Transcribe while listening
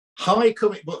Hi,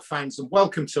 comic book fans, and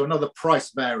welcome to another price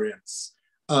variance.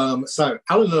 So,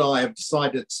 Alan and I have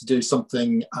decided to do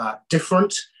something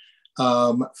different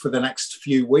for the next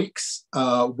few weeks.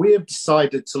 We have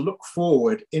decided to look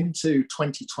forward into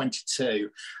 2022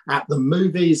 at the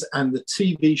movies and the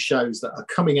TV shows that are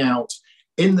coming out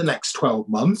in the next 12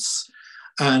 months.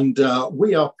 And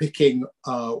we are picking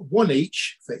one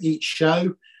each for each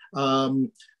show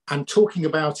and talking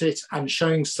about it and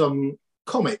showing some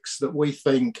comics that we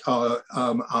think are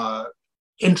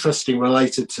interesting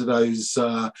related to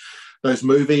those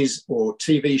movies or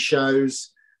TV shows,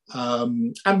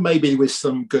 and maybe with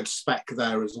some good spec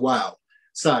there as well.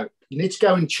 So you need to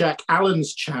go and check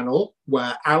Alan's channel,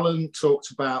 where Alan talked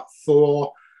about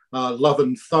Thor Love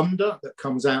and Thunder that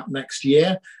comes out next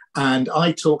year, and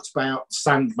I talked about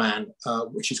Sandman,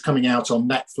 which is coming out on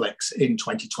Netflix in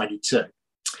 2022.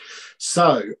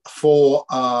 So for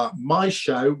my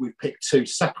show, we've picked two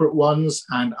separate ones,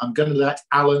 and I'm going to let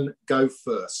Alan go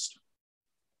first.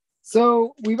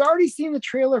 So we've already seen the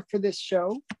trailer for this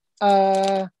show,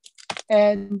 and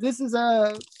this is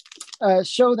a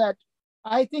show that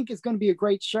I think is going to be a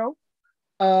great show.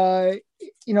 One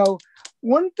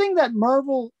thing that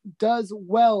Marvel does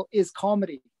well is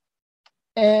comedy,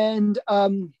 and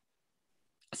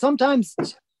sometimes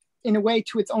in a way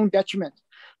to its own detriment.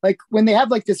 Like when they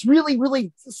have like this really,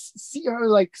 really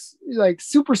like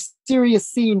super serious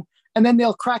scene, and then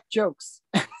they'll crack jokes,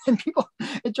 and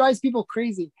it drives people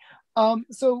crazy.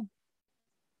 So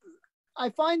I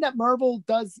find that Marvel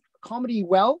does comedy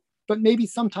well, but maybe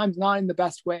sometimes not in the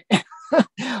best way.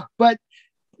 But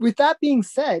with that being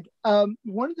said,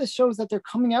 one of the shows that they're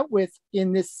coming out with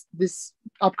in this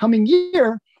upcoming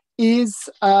year is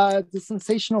the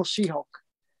sensational She-Hulk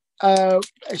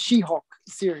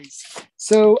series.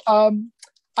 So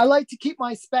I like to keep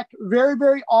my spec very,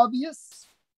 very obvious.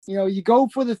 You go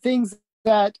for the things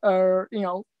that are,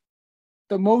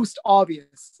 the most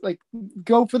obvious. Like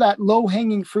go for that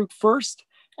low-hanging fruit first,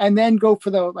 and then go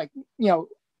for the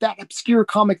that obscure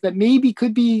comic that maybe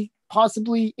could be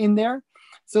possibly in there.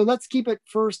 So let's keep it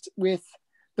first with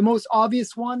the most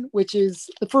obvious one, which is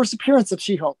the first appearance of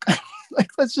She-Hulk.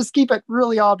 Let's just keep it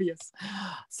really obvious.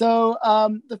 So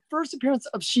the first appearance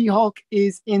of She-Hulk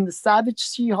is in The Savage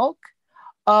She-Hulk.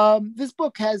 This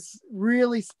book has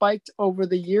really spiked over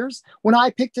the years. When I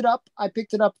picked it up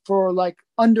for like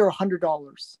under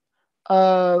 $100.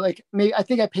 I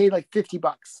think I paid like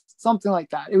 $50, something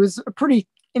like that. It was a pretty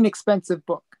inexpensive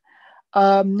book.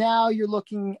 Now you're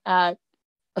looking at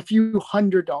a few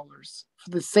 $100s for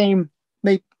the same,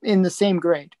 in the same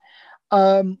grade.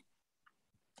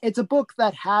 It's a book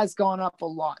that has gone up a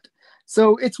lot.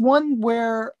 So it's one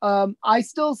where I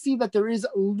still see that there is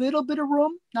a little bit of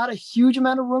room, not a huge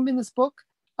amount of room in this book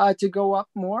to go up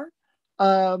more.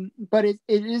 But it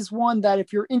is one that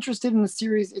if you're interested in the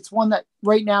series, it's one that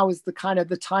right now is the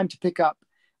time to pick up.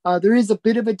 There is a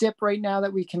bit of a dip right now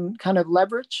that we can kind of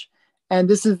leverage. And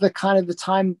this is the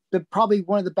time, probably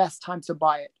one of the best times to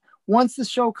buy it. Once the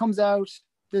show comes out,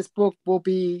 this book will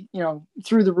be,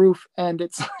 through the roof, and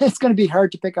it's going to be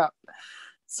hard to pick up.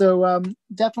 So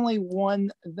definitely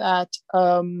one that,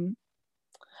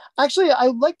 actually, I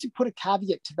would like to put a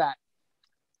caveat to that.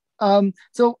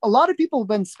 So a lot of people have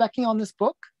been specking on this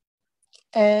book,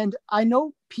 and I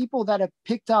know people that have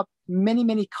picked up many,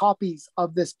 many copies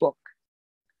of this book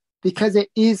because it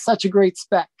is such a great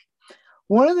spec.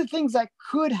 One of the things that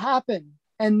could happen,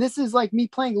 and this is like me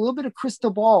playing a little bit of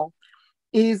crystal ball,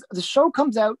 is the show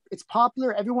comes out, it's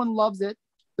popular, everyone loves it,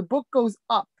 the book goes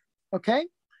up, okay?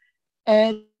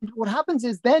 And what happens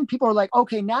is then people are like,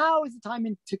 okay, now is the time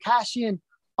to cash in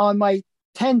on my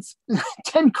 10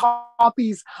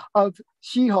 copies of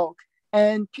She-Hulk.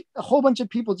 And a whole bunch of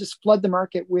people just flood the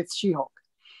market with She-Hulk.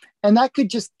 And that could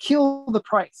just kill the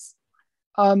price.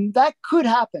 That could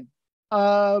happen.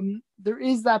 There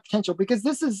is that potential because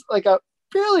this is like a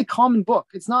fairly common book.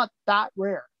 It's not that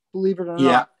rare, believe it or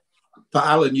not. But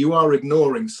Alan, you are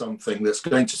ignoring something that's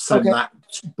going to send that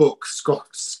book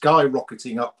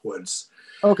skyrocketing upwards.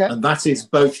 Okay. And that is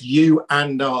both you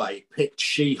and I picked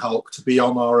She-Hulk to be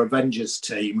on our Avengers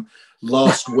team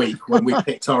last week when we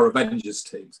picked our Avengers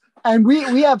teams. And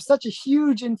we have such a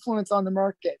huge influence on the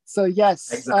market. So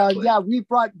yes, exactly. We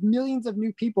brought millions of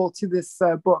new people to this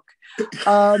book.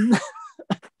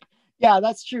 Yeah,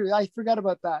 that's true. I forgot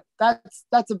about that.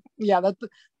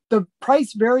 The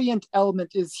price variant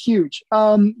element is huge.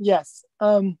 Yes.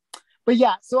 But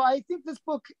yeah, so I think this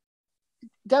book,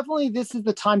 definitely this is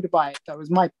the time to buy it. That was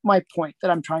my point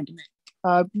that I'm trying to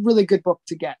make. Really good book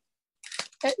to get.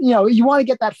 You want to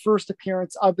get that first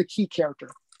appearance of the key character.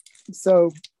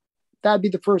 So That'd be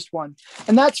the first one,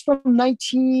 and that's from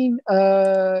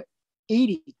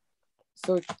 1980.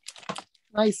 So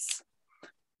nice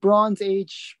Bronze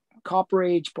Age, Copper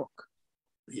Age book.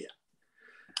 Yeah.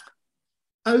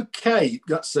 Okay,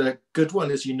 that's a good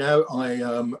one. As you know,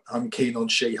 I'm keen on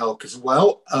She-Hulk as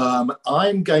well.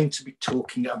 I'm going to be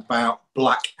talking about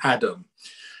Black Adam.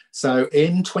 So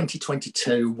in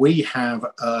 2022, we have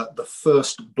the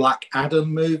first Black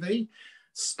Adam movie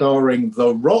starring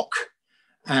The Rock,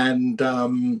 and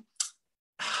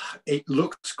it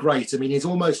looks great. I mean, he's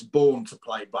almost born to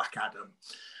play Black Adam.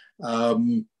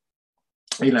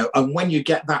 And when you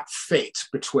get that fit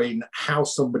between how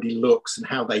somebody looks and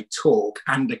how they talk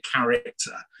and a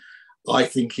character, I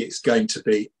think it's going to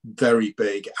be very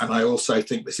big. And I also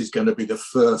think this is going to be the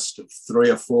first of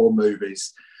 3 or 4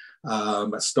 movies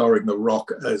starring The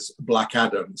Rock as Black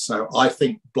Adam. So I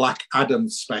think Black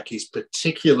Adam's spec is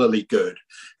particularly good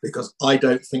because I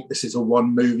don't think this is a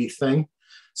 1 movie thing.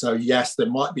 So yes, there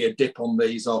might be a dip on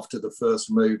these after the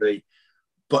first movie,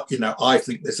 but I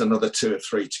think there's another 2 or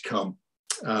 3 to come.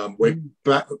 We're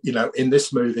back, in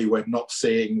this movie, we're not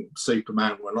seeing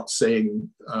Superman, we're not seeing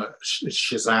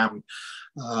Shazam,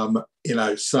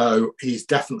 so he's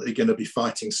definitely going to be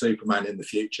fighting Superman in the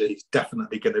future. He's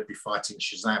definitely going to be fighting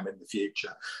Shazam in the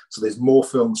future. So there's more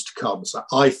films to come. So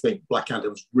I think Black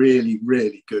Adam's really,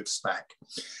 really good spec.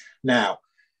 Now,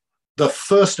 the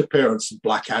first appearance of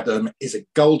Black Adam is a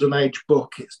Golden Age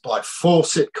book. It's by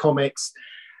Fawcett Comics.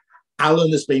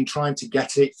 Allan has been trying to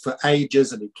get it for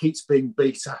ages, and he keeps being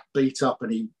beat up.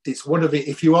 And it's one of it.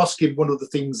 If you ask him one of the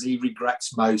things he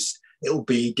regrets most, it'll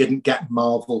be he didn't get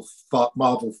Marvel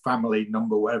Family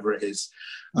number, whatever it is.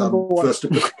 Number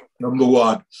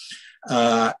 1.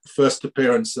 First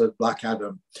appearance of Black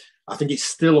Adam. I think it's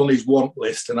still on his want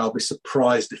list, and I'll be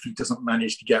surprised if he doesn't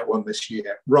manage to get one this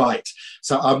year. Right.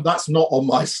 So that's not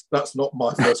my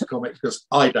first comic because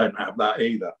I don't have that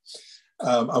either.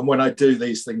 And when I do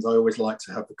these things, I always like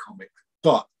to have the comic.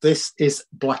 But this is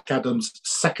Black Adam's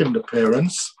second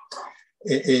appearance.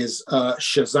 It is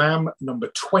Shazam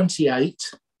number 28.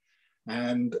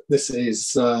 And this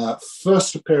is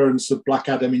first appearance of Black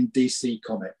Adam in DC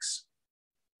Comics.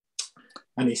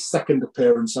 And his second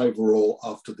appearance overall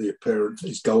after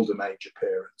his Golden Age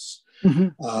appearance.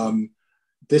 Mm-hmm.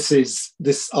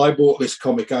 I bought this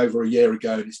comic over a year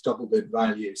ago, and it's doubled in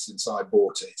value since I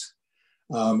bought it.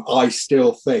 I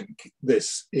still think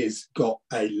this has got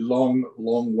a long,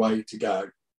 long way to go.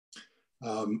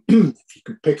 If you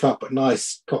could pick up a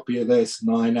nice copy of this,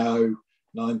 9.0,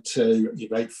 9.2,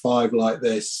 you've 8.5 like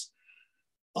this,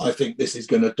 I think this is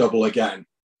going to double again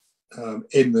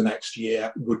in the next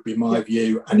year, would be my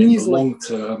view. And in the long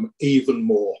term, even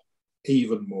more.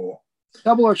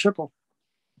 Double or triple.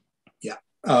 Yeah.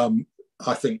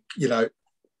 I think,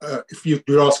 if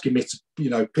you're asking me to,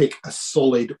 pick a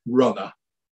solid runner,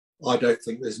 I don't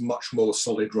think there's much more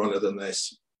solid runner than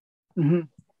this. Mm-hmm.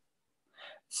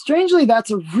 Strangely,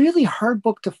 that's a really hard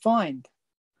book to find.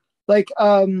 Like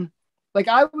I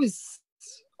was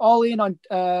all in on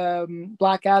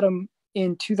Black Adam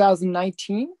in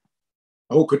 2019.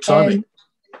 Oh, good timing.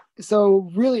 And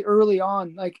so really early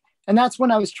on, and that's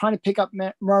when I was trying to pick up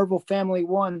Marvel Family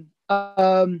 1.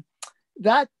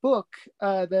 That book,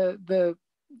 the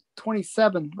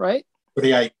 27, right?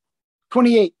 28.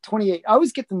 I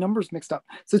always get the numbers mixed up.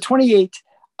 So 28.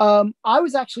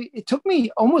 It took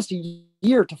me almost a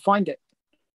year to find it.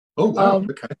 Oh, wow.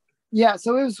 Okay. Yeah.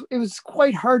 So it was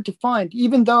quite hard to find,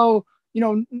 even though,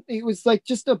 it was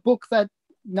just a book that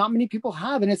not many people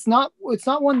have. And it's not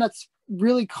one that's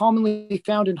really commonly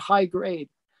found in high grade.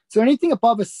 So anything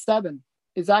above a 7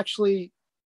 is actually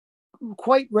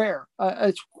quite rare.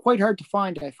 It's quite hard to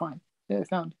find, I found.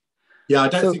 Yeah, I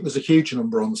don't think there's a huge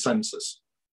number on the census.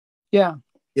 Yeah.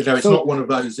 It's not one of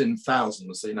those in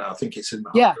thousands, I think it's in the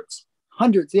hundreds.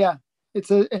 Hundreds, yeah.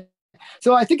 So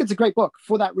I think it's a great book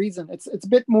for that reason. It's a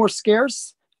bit more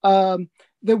scarce. The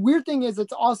weird thing is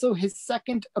it's also his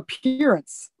second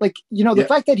appearance. The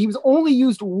fact that he was only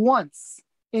used once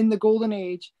in the Golden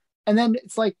Age, and then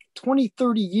it's 20,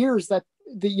 30 years that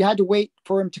you had to wait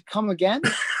for him to come again.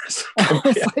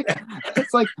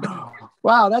 it's like,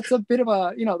 wow, that's a bit of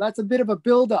a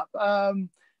buildup.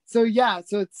 So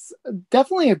it's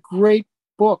definitely a great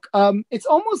book. It's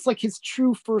almost like his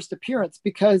true first appearance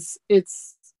because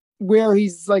it's where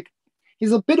he's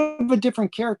a bit of a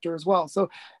different character as well. So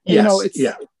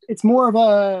it's more of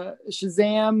a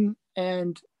Shazam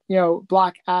and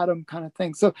Black Adam kind of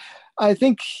thing. So I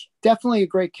think definitely a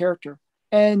great character.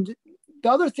 And the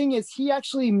other thing is he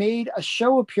actually made a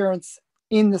show appearance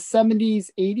in the 70s,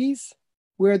 80s,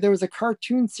 where there was a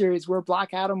cartoon series where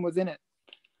Black Adam was in it.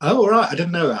 Oh, all right. I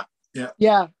didn't know that. Yeah.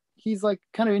 Yeah. he's like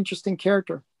kind of interesting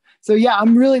character. So yeah,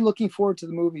 I'm really looking forward to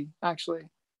the movie, actually,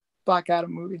 Black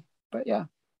Adam movie. But yeah,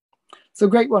 so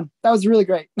great one. That was really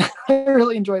great. I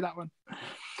really enjoyed that one.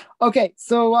 Okay,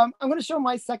 so I'm going to show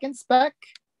my second spec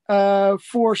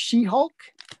for She-Hulk.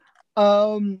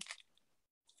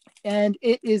 And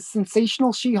it is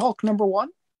Sensational She-Hulk #1.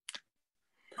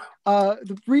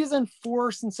 The reason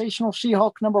for Sensational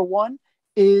She-Hulk #1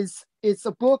 is it's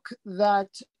a book that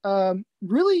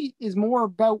really is more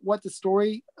about what the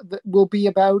story that will be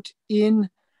about in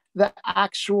the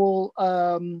actual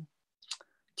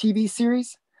TV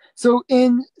series. So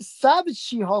in Savage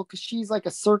She-Hulk, she's like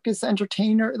a circus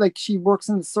entertainer. Like she works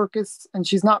in the circus, and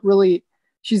she's not the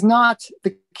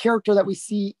character that we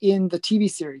see in the TV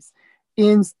series.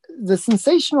 In the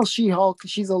Sensational She-Hulk,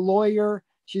 she's a lawyer.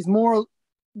 She's more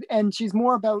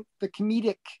about the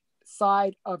comedic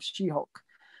side of She-Hulk.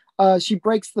 She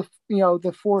breaks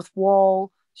the fourth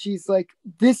wall. She's like,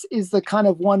 this is the kind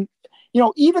of one,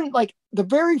 even like the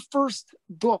very first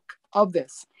book of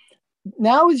this.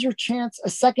 Now is your chance, a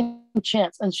second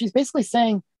chance. And she's basically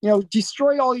saying,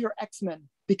 destroy all your X-Men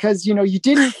because, you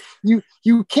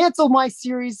canceled my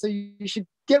series. So you should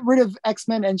get rid of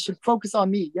X-Men and should focus on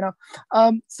me,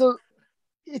 So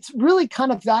it's really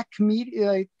kind of that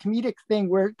comedic thing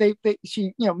where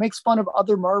she makes fun of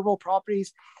other Marvel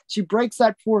properties. She breaks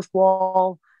that fourth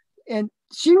wall, and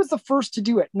she was the first to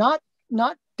do it. Not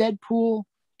Deadpool.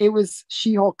 It was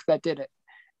She-Hulk that did it.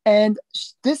 And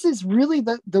this is really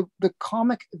the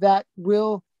comic that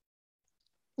will,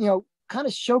 kind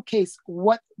of showcase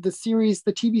what the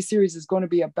TV series is going to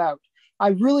be about. I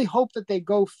really hope that they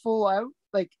go full out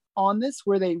like on this,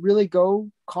 where they really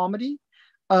go comedy.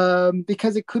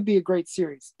 Because it could be a great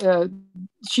series.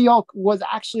 She-Hulk was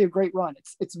actually a great run.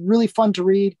 It's really fun to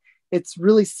read. It's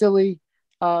really silly.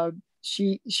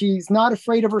 She's not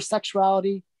afraid of her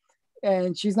sexuality,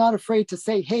 and she's not afraid to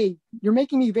say, "Hey, you're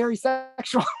making me very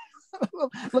sexual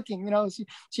looking."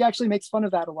 She actually makes fun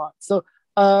of that a lot. So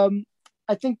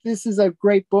I think this is a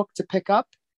great book to pick up,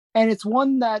 and it's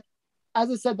one that, as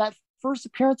I said, that first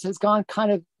appearance has gone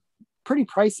kind of pretty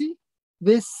pricey.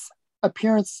 This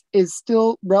appearance is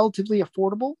still relatively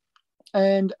affordable,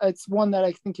 and it's one that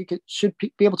I think you should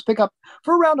be able to pick up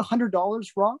for around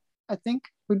 $100 raw. I think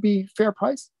would be fair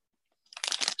price.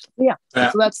 Yeah,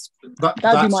 so that'd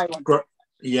be my one.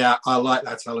 Yeah, I like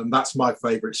that, Alan. That's my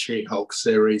favorite She-Hulk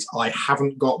series. I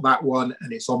haven't got that one,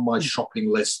 and it's on my shopping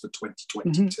list for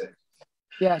 2022. Mm-hmm.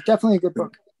 Yeah, definitely a good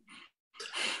book.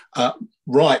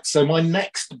 Right, so my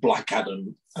next Black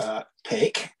Adam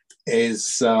pick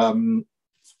is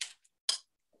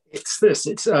it's this.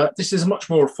 This is a much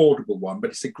more affordable one,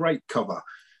 but it's a great cover.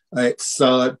 It's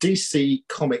DC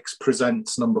Comics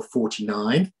Presents number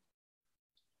 49,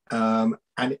 and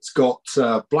it's got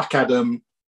Black Adam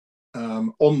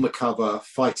on the cover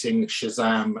fighting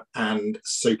Shazam and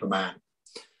Superman.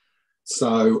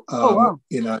 So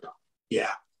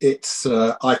yeah, it's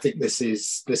I think this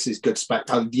is good spec.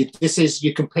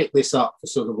 You can pick this up for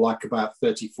sort of like about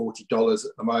 $30-$40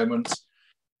 at the moment.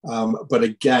 But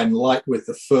again, like with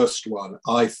the first one,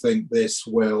 I think this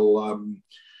will.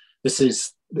 I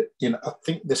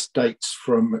think this dates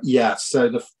from So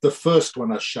the first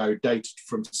one I showed dated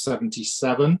from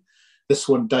 1977. This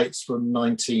one dates from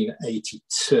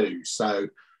 1982. So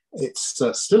it's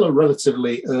still a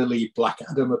relatively early Black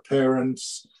Adam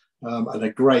appearance, and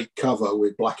a great cover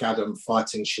with Black Adam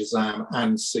fighting Shazam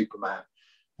and Superman.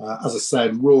 As I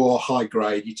said, raw, high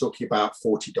grade. You're talking about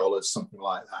 $40, something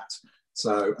like that.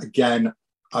 So again,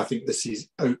 I think this is,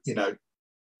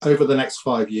 over the next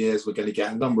 5 years, we're going to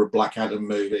get a number of Black Adam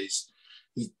movies.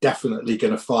 He's definitely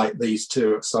going to fight these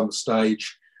two at some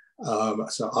stage.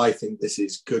 So I think this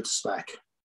is good spec.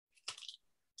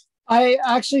 I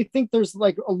actually think there's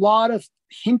like a lot of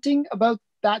hinting about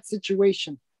that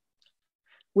situation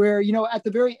where, at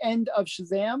the very end of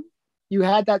Shazam, you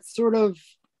had that sort of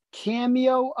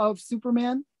cameo of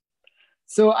Superman.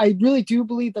 So I really do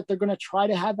believe that they're going to try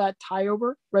to have that tie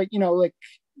over, right? Like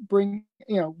bring,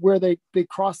 where they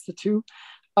cross the two.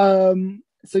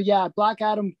 So yeah, Black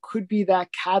Adam could be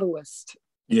that catalyst,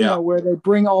 where they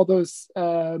bring all those,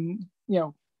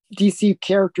 DC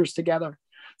characters together.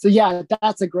 So yeah,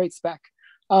 that's a great spec.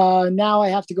 Now I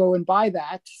have to go and buy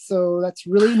that. So that's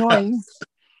really annoying.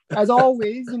 As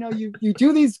always, you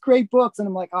do these great books and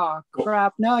I'm like, oh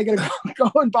crap, now I got to go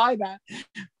and buy that.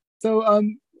 So,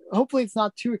 hopefully it's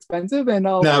not too expensive, and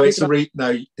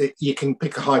you can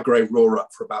pick a high grade raw up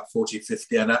for about 40 or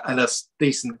 50, and a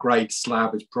decent grade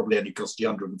slab is probably only cost you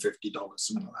 $150,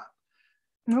 something like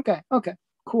that. Okay,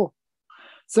 cool.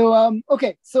 So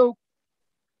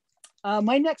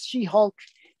my next She-Hulk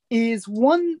is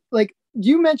one, like,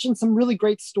 you mentioned some really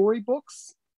great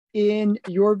storybooks in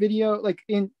your video, like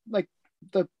in like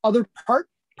the other part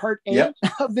A Yep.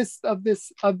 of this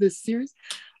series.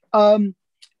 And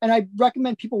I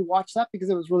recommend people watch that because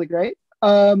it was really great.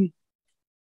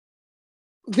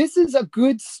 This is a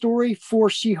good story for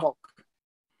She-Hulk.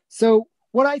 So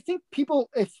what I think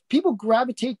if people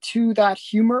gravitate to that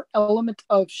humor element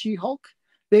of She-Hulk,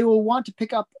 they will want to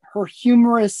pick up her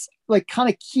humorous, like kind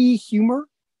of key humor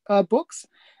books.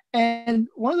 And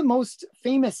one of the most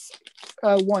famous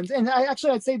ones, and I'd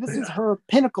say this is her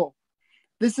pinnacle.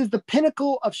 This is the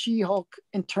pinnacle of She-Hulk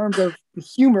in terms of the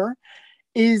humor.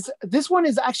 This one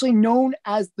is actually known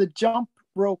as the jump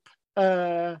rope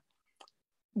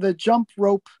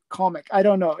comic. I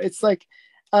don't know. It's like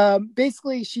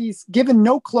basically she's given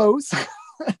no clothes,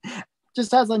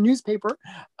 just has a newspaper,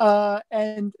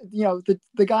 and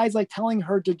the guy's like telling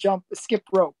her to skip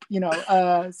rope.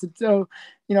 So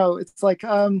it's like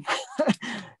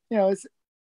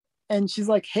and she's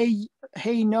like, hey,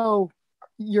 no,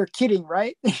 you're kidding,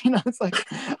 right? It's like,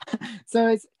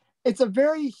 so it's a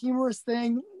very humorous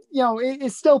thing.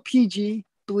 It's still PG,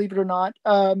 believe it or not,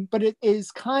 but it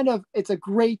is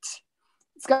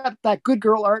it's got that good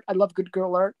girl art. I love good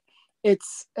girl art.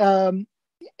 It's a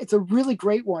really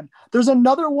great one. There's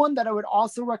another one that I would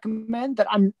also recommend that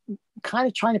I'm kind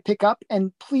of trying to pick up,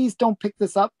 and please don't pick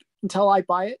this up until I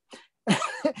buy it,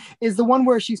 is the one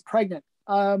where she's pregnant.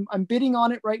 I'm bidding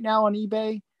on it right now on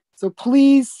eBay. So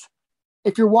please,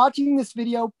 if you're watching this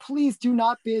video, please do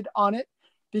not bid on it,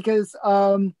 because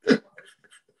I'm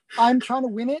trying to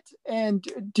win it, and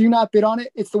do not bid on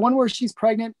it. It's the one where she's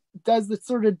pregnant, does the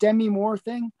sort of Demi Moore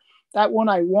thing. That one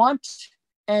I want,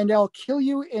 and I'll kill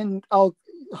you and I'll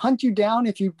hunt you down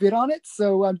if you bid on it.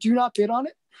 So do not bid on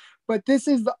it. But this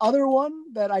is the other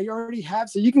one that I already have.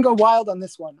 So you can go wild on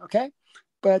this one. Okay.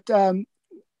 But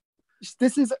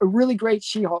this is a really great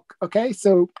She-Hulk. Okay.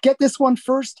 So get this one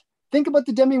first. Think about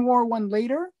the Demi Moore one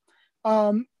later.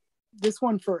 This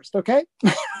one first. Okay.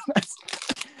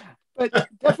 But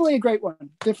definitely a great one.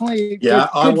 Definitely. Yeah,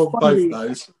 good, I want both of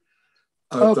those.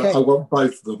 Okay. I want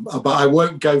both of them, but I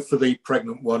won't go for the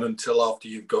pregnant one until after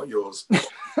you've got yours.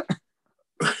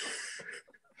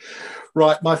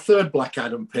 Right, my third Black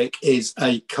Adam pick is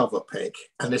a cover pick,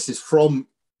 and this is from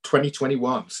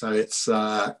 2021, so it's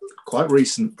quite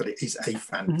recent, but it is a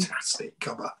fantastic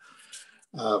cover.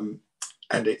 And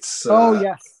it's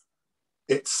yes,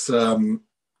 it's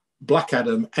Black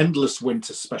Adam Endless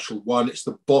Winter Special 1. It's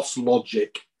the Boss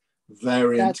Logic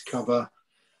variant cover.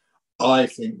 I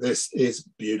think this is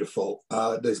beautiful.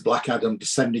 There's Black Adam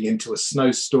descending into a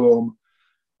snowstorm.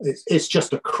 It's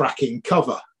just a cracking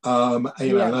cover. And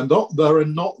there are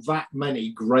not that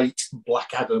many great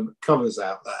Black Adam covers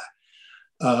out there.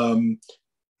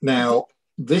 Now,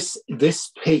 this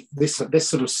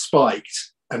sort of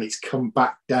spiked, and it's come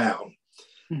back down.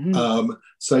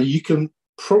 So you can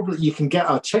get,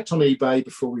 I checked on eBay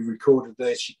before we recorded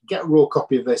this, you can get a raw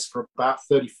copy of this for about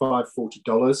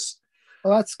 $35-$40.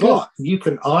 Well, that's good. But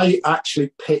I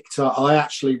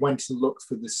actually went and looked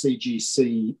for the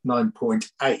CGC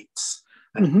 9.8,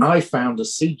 and I found a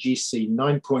CGC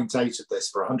 9.8 of this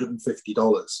for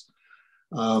 $150.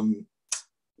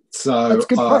 So that's a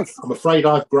good price. I'm afraid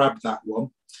I've grabbed that one.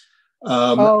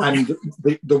 And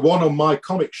the one on my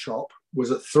comic shop was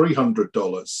at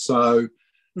 $300. So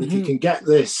if you can get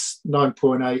this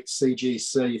 9.8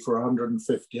 CGC for $150,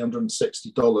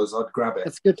 $160, I'd grab it.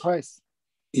 That's a good price.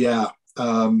 Yeah.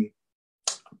 And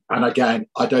again,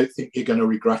 I don't think you're going to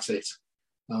regret it.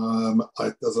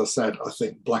 As I said, I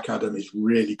think Black Adam is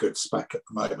really good spec at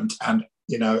the moment. And,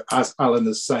 as Allan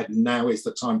has said, now is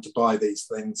the time to buy these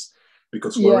things,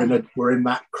 because we're in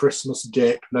that Christmas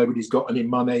dip. Nobody's got any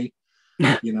money,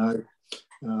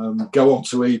 Go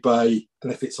onto eBay,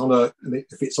 and if it's on a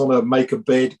make a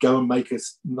bid, go and make a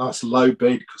nice low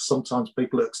bid, because sometimes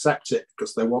people accept it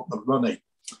because they want the money.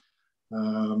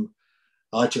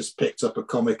 I just picked up a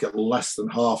comic at less than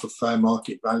half of fair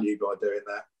market value by doing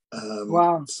that.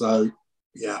 Wow. So,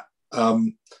 yeah.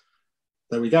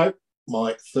 There we go.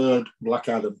 My third Black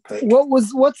Adam pick.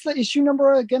 What's the issue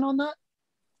number again on that?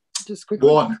 Just quickly.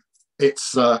 1.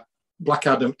 It's Black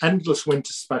Adam Endless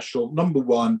Winter Special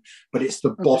 #1, but it's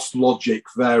the Boss Logic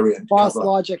variant. Boss cover.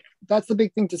 Logic. That's the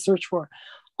big thing to search for.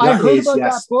 I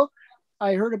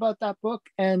heard about that book,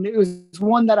 and it was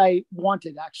one that I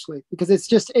wanted, actually, because it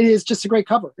is just a great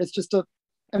cover. It's just an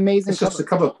amazing cover. Just a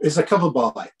cover. It's a cover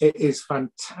buy. It is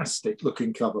fantastic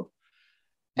looking cover.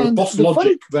 And Boss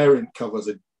Logic variant covers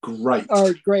are great.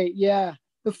 Oh, great. Yeah.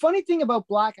 The funny thing about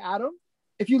Black Adam,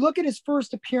 if you look at his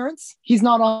first appearance, he's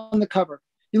not on the cover.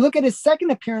 You look at his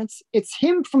second appearance, it's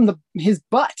him from his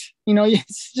butt. You know,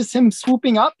 it's just him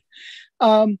swooping up.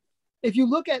 If you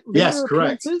look at later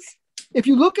appearances, if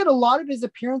you look at a lot of his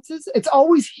appearances, it's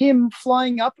always him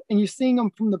flying up and you're seeing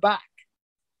him from the back.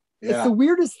 Yeah. It's the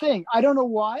weirdest thing. I don't know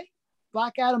why.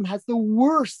 Black Adam has the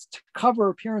worst cover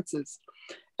appearances.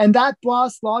 And that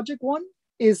Boss Logic one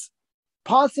is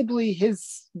possibly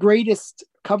his greatest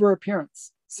cover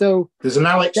appearance. So there's an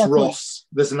Alex Ross.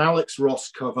 There's an Alex Ross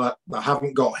cover that I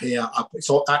haven't got here. It's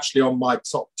actually on my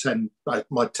top 10,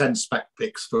 my 10 spec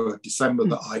picks for December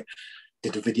that I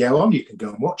did a video on. You can go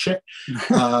and watch it.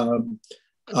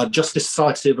 Justice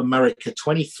Society of America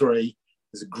 23.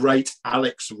 There's a great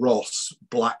Alex Ross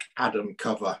Black Adam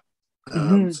cover.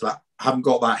 So I haven't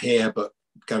got that here, but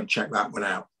go and check that one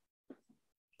out.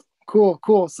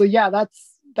 Cool. So yeah,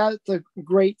 that's a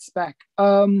great spec.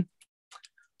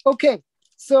 Okay.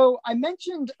 So I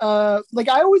mentioned, like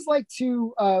I always like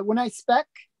to, when I spec,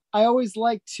 I always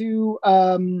like to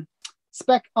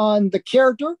spec on the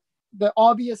character, the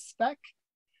obvious spec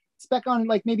on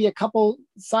like maybe a couple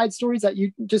side stories that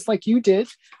you, just like you did.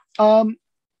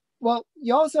 Well,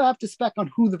 you also have to spec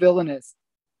on who the villain is.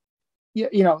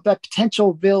 You know, that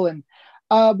potential villain.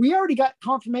 We already got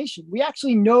confirmation. We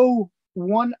actually know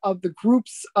one of the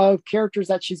groups of characters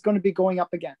that she's going to be going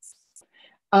up against.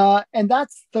 And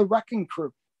that's the Wrecking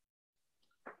Crew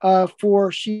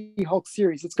for She-Hulk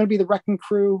series. It's going to be the Wrecking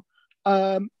Crew.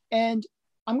 And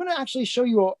I'm going to actually show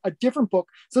you a different book.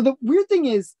 So the weird thing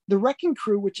is the Wrecking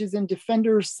Crew, which is in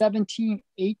Defender 17,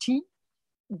 18,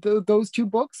 those two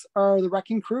books are the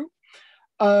Wrecking Crew.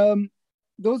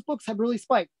 Those books have really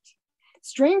spiked.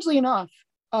 Strangely enough,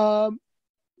 the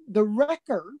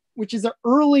Wrecker, which is an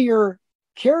earlier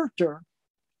character,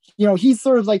 you know, he's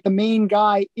sort of like the main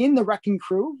guy in the Wrecking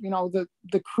Crew. You know,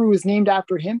 the crew is named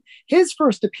after him. His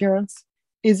first appearance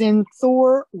is in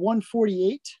Thor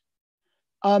 148.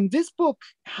 This book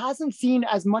hasn't seen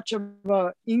as much of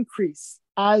an increase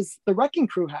as the Wrecking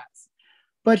Crew has,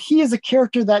 but he is a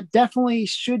character that definitely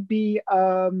should be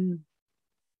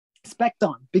spec'd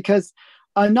on, because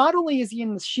not only is he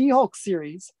in the She-Hulk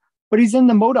series, but he's in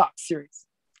the MODOK series.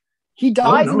 He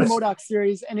dies in the MODOK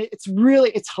series, and it's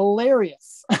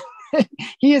hilarious.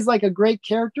 He is like a great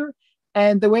character,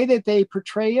 and the way that they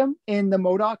portray him in the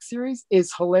MODOK series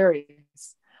is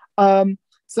hilarious.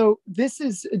 So this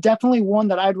is definitely one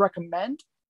that I'd recommend.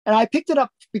 And I picked it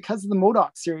up because of the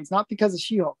MODOK series, not because of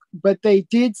She-Hulk, but they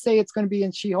did say it's going to be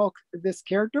in She-Hulk, this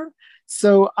character.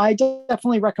 So I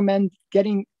definitely recommend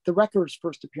getting the Wrecker's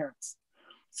first appearance.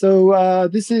 So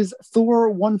this is Thor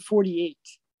 148.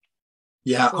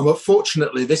 Yeah,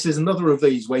 unfortunately, this is another of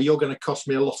these where you're going to cost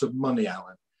me a lot of money,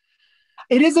 Alan.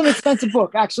 It is an expensive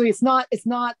book. Actually, it's not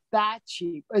that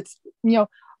cheap. It's, you know,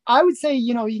 I would say,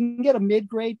 you know, you can get a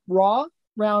mid-grade raw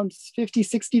around $50,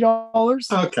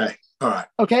 $60. Okay. All right.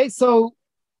 Okay. So,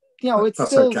 you know, it's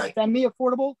That's still okay.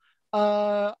 semi-affordable.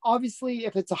 Obviously,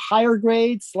 if it's a higher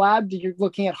grade slab, you're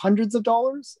looking at hundreds of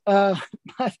dollars. But,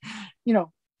 you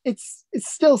know, it's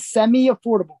still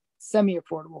semi-affordable.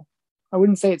 I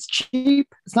wouldn't say it's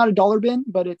cheap. It's not a dollar bin,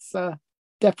 but it's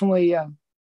definitely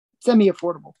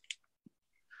semi-affordable.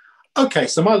 Okay,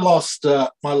 so my last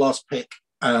pick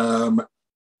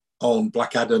on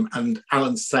Black Adam, and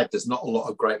Alan said there's not a lot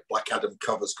of great Black Adam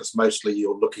covers because mostly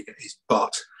you're looking at his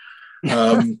butt.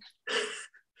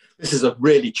 This is a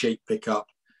really cheap pickup.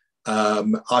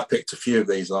 I picked a few of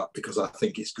these up because I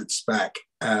think it's good spec.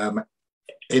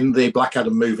 In the Black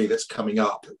Adam movie that's coming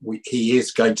up, he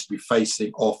is going to be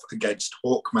facing off against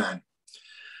Hawkman.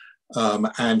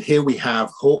 And here we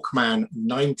have Hawkman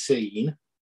 19,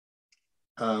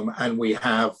 and we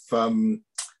have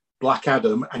Black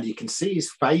Adam, and you can see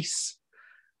his face,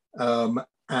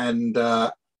 and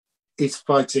he's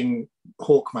fighting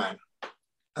Hawkman.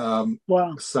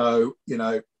 Wow. So, you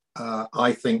know,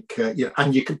 I think,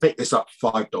 and you can pick this up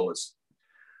for $5.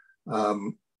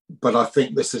 But I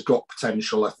think this has got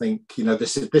potential. I think, you know,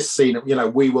 this scene, you know,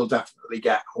 we will definitely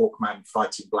get Hawkman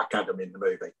fighting Black Adam in the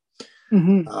movie.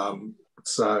 Mm-hmm.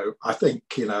 So I think,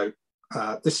 you know,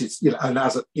 this is, you know,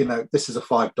 and this is a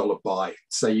 $5 buy.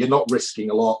 So you're not risking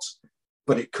a lot,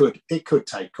 but it could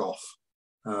take off.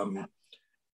 Yeah,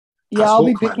 I'll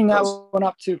be picking that one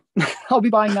up too. I'll be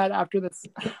buying that after this.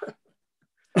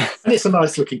 And it's a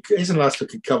nice looking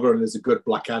cover, and there's a good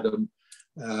Black Adam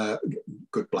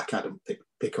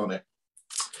pick on it.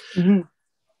 Mm-hmm.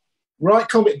 Right,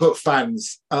 comic book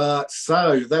fans.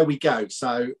 So there we go.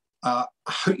 So I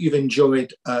hope you've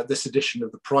enjoyed this edition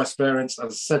of the Price Variance.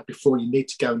 As I said before, you need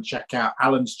to go and check out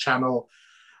Alan's channel,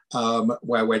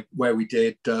 where we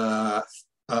did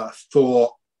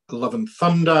Thor Love and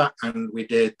Thunder, and we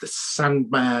did the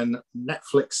Sandman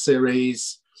Netflix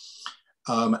series.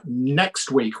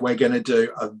 Next week, we're going to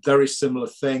do a very similar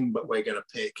thing, but we're going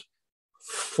to pick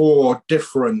 4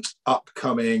 different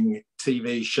upcoming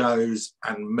TV shows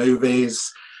and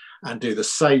movies and do the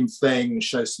same thing,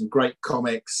 show some great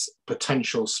comics,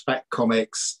 potential spec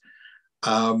comics.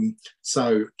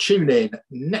 So tune in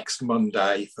next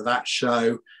Monday for that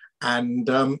show, and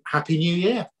Happy New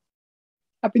Year.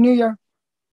 Happy New Year.